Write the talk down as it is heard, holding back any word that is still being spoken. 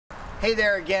Hey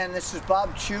there again, this is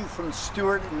Bob Chu from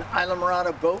Stewart and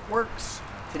Islamorada Boatworks.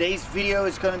 Today's video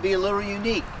is going to be a little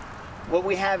unique. What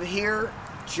we have here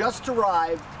just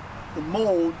arrived, the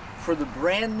mold for the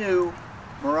brand new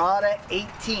Morada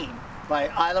 18 by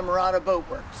Islamorada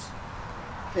Boatworks.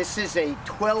 This is a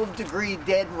 12-degree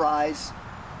dead rise,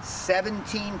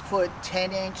 17-foot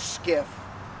 10-inch skiff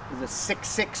with a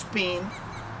 6'6" beam.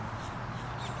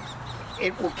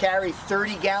 It will carry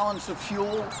 30 gallons of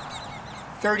fuel,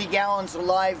 30 gallons of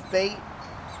live bait,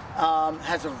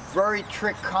 has a very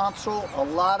trick console, a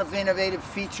lot of innovative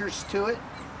features to it.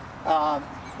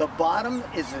 The bottom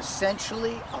is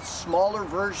essentially a smaller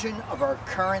version of our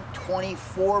current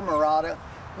 24 Morada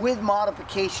with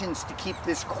modifications to keep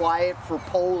this quiet for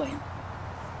poling.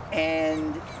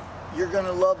 And you're going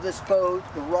to love this boat.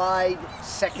 The ride,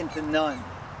 second to none.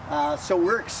 So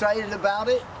we're excited about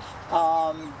it.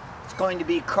 It's going to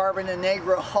be carbon and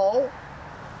negra hull,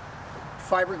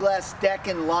 fiberglass deck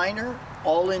and liner,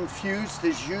 all infused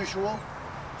as usual.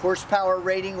 Horsepower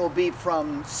rating will be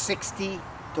from 60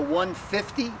 to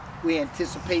 150. We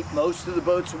anticipate most of the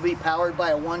boats will be powered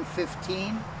by a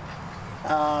 115.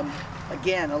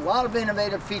 Again, a lot of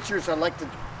innovative features I'd like to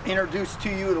introduce to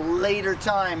you at a later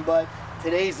time, but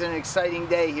today's an exciting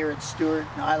day here at Stewart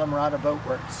and Islamorada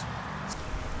Boatworks.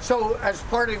 So as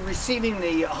part of receiving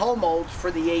the hull molds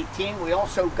for the 18, we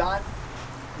also got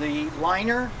the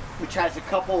liner, which has a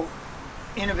couple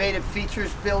innovative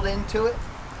features built into it,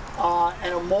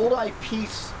 and a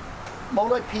multi-pieces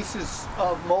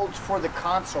of molds for the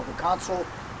console. The console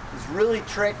is really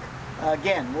trick.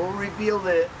 Again, we'll reveal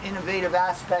the innovative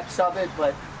aspects of it,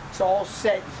 but it's all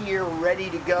set here, ready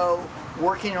to go,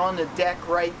 working on the deck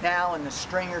right now in the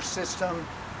stringer system,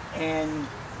 and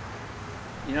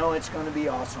you know it's going to be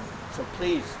awesome. So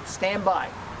please stand by.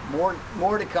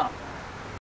 More to come.